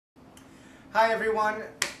Hi everyone,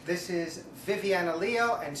 this is Viviana,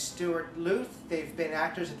 Leo and Stuart Luth. They've been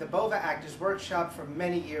actors at the Bova Actors Workshop for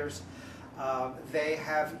many years. They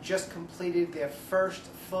have just completed their first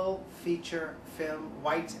full feature film,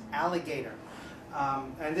 White Alligator.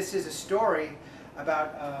 And this is a story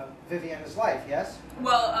about Viviana's life, yes?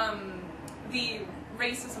 Well, the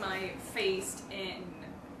racism I faced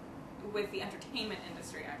with the entertainment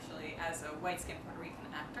industry, actually, as a white-skinned Puerto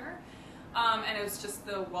Rican actor. And it was just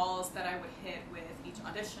the walls that I would hit with each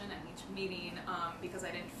audition and each meeting because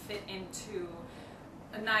I didn't fit into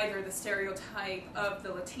neither the stereotype of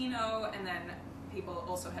the Latino, and then people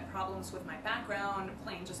also had problems with my background,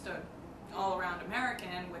 playing just a all-around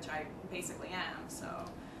American, which I basically am. So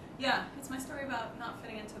yeah, it's my story about not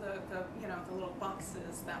fitting into the little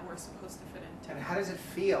boxes that we're supposed to fit into. And how does it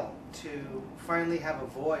feel to finally have a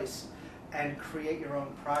voice and create your own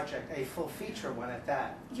project, a full feature one at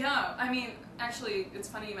that? Yeah, I mean, actually, it's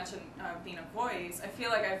funny you mentioned being a voice. I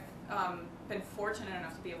feel like I've been fortunate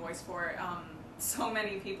enough to be a voice for so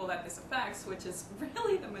many people that this affects, which is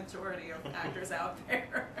really the majority of actors out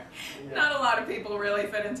there. Yeah. Not a lot of people really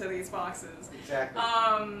fit into these boxes. Exactly.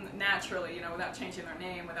 Naturally, without changing their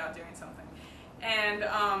name, without doing something.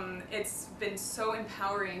 And it's been so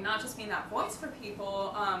empowering, not just being that voice for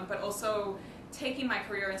people, but also taking my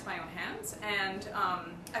career into my own hands. And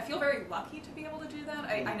I feel very lucky to be able to do that.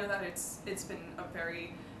 I know that it's been a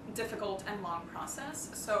very difficult and long process,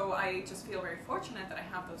 so I just feel very fortunate that I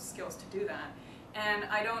have those skills to do that. And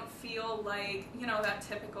I don't feel like, that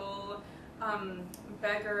typical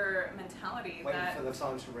beggar mentality. Waiting for the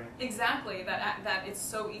phone to ring. Exactly, that it's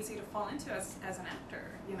so easy to fall into as an actor,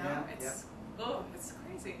 Yeah, it's, oh, it's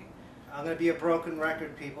crazy. I'm going to be a broken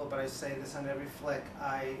record, people, but I say this on every flick.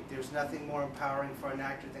 There's nothing more empowering for an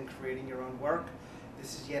actor than creating your own work.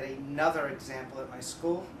 This is yet another example at my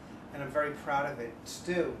school, and I'm very proud of it.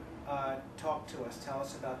 Stu, talk to us. Tell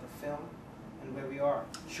us about the film and where we are.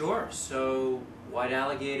 Sure. So, White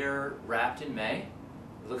Alligator wrapped in May.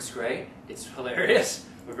 It looks great. It's hilarious.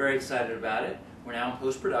 We're very excited about it. We're now in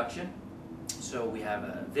post-production. So we have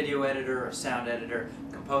a video editor, a sound editor,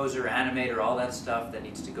 composer, animator, all that stuff that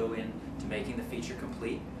needs to go into making the feature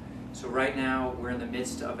complete. So right now we're in the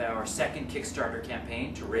midst of our second Kickstarter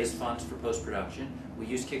campaign to raise funds for post-production. We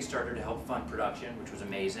used Kickstarter to help fund production, which was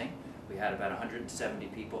amazing. We had about 170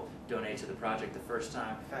 people donate to the project the first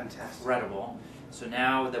time. Fantastic. Incredible. So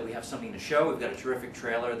now that we have something to show, we've got a terrific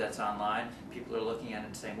trailer that's online. People are looking at it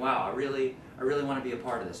and saying, wow, I really want to be a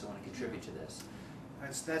part of this. I want to contribute to this.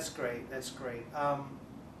 That's great. That's great.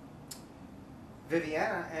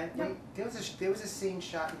 Viviana, and yep. there was a scene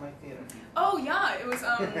shot in my theater. Oh yeah, it was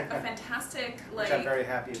a fantastic Which I'm very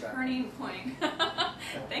happy about. Turning point.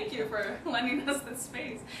 Thank you for lending us this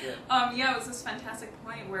space. Yeah. Yeah, it was this fantastic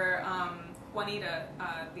point where Juanita,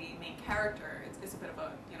 the main character, it's a bit of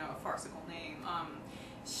a a farcical name.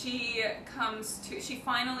 She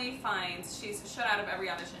finally finds, she's shut out of every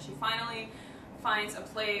audition. She finally finds a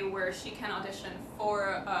play where she can audition for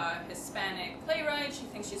a Hispanic playwright. She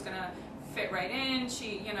thinks she's gonna fit right in.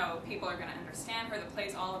 People are gonna understand her. The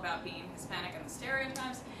play's all about being Hispanic and the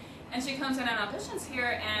stereotypes. And she comes in and auditions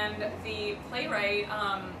here, and the playwright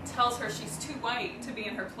tells her she's too white to be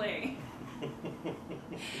in her play.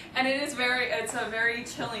 And it's a very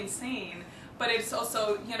chilling scene. But it's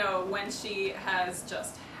also, when she has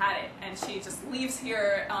just had it, and she just leaves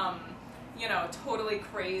here, totally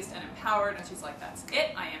crazed and empowered, and she's like, that's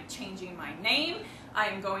it, I am changing my name, I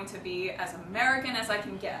am going to be as American as I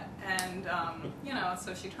can get. And,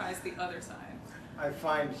 so she tries the other side. I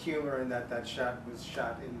find humor in that shot was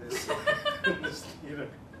shot in this, in this theater.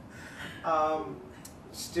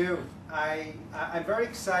 Stu, I'm very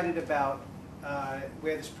excited about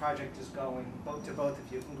where this project is going, to both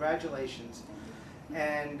of you. Congratulations.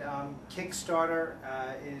 And Kickstarter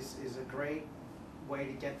is a great way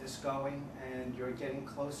to get this going, and you're getting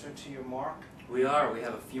closer to your mark. We are. We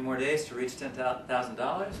have a few more days to reach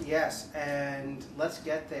 $10,000. Yes, and let's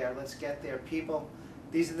get there. Let's get there. People,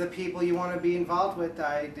 these are the people you want to be involved with.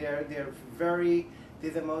 They're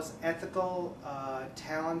the most ethical,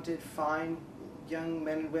 talented, fine young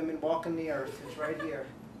men and women walking the earth. It's right here.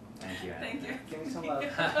 Thank you. Thank you. Give me some love.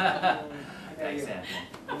 Thanks,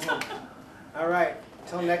 Anthony. All right.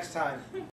 Till next time.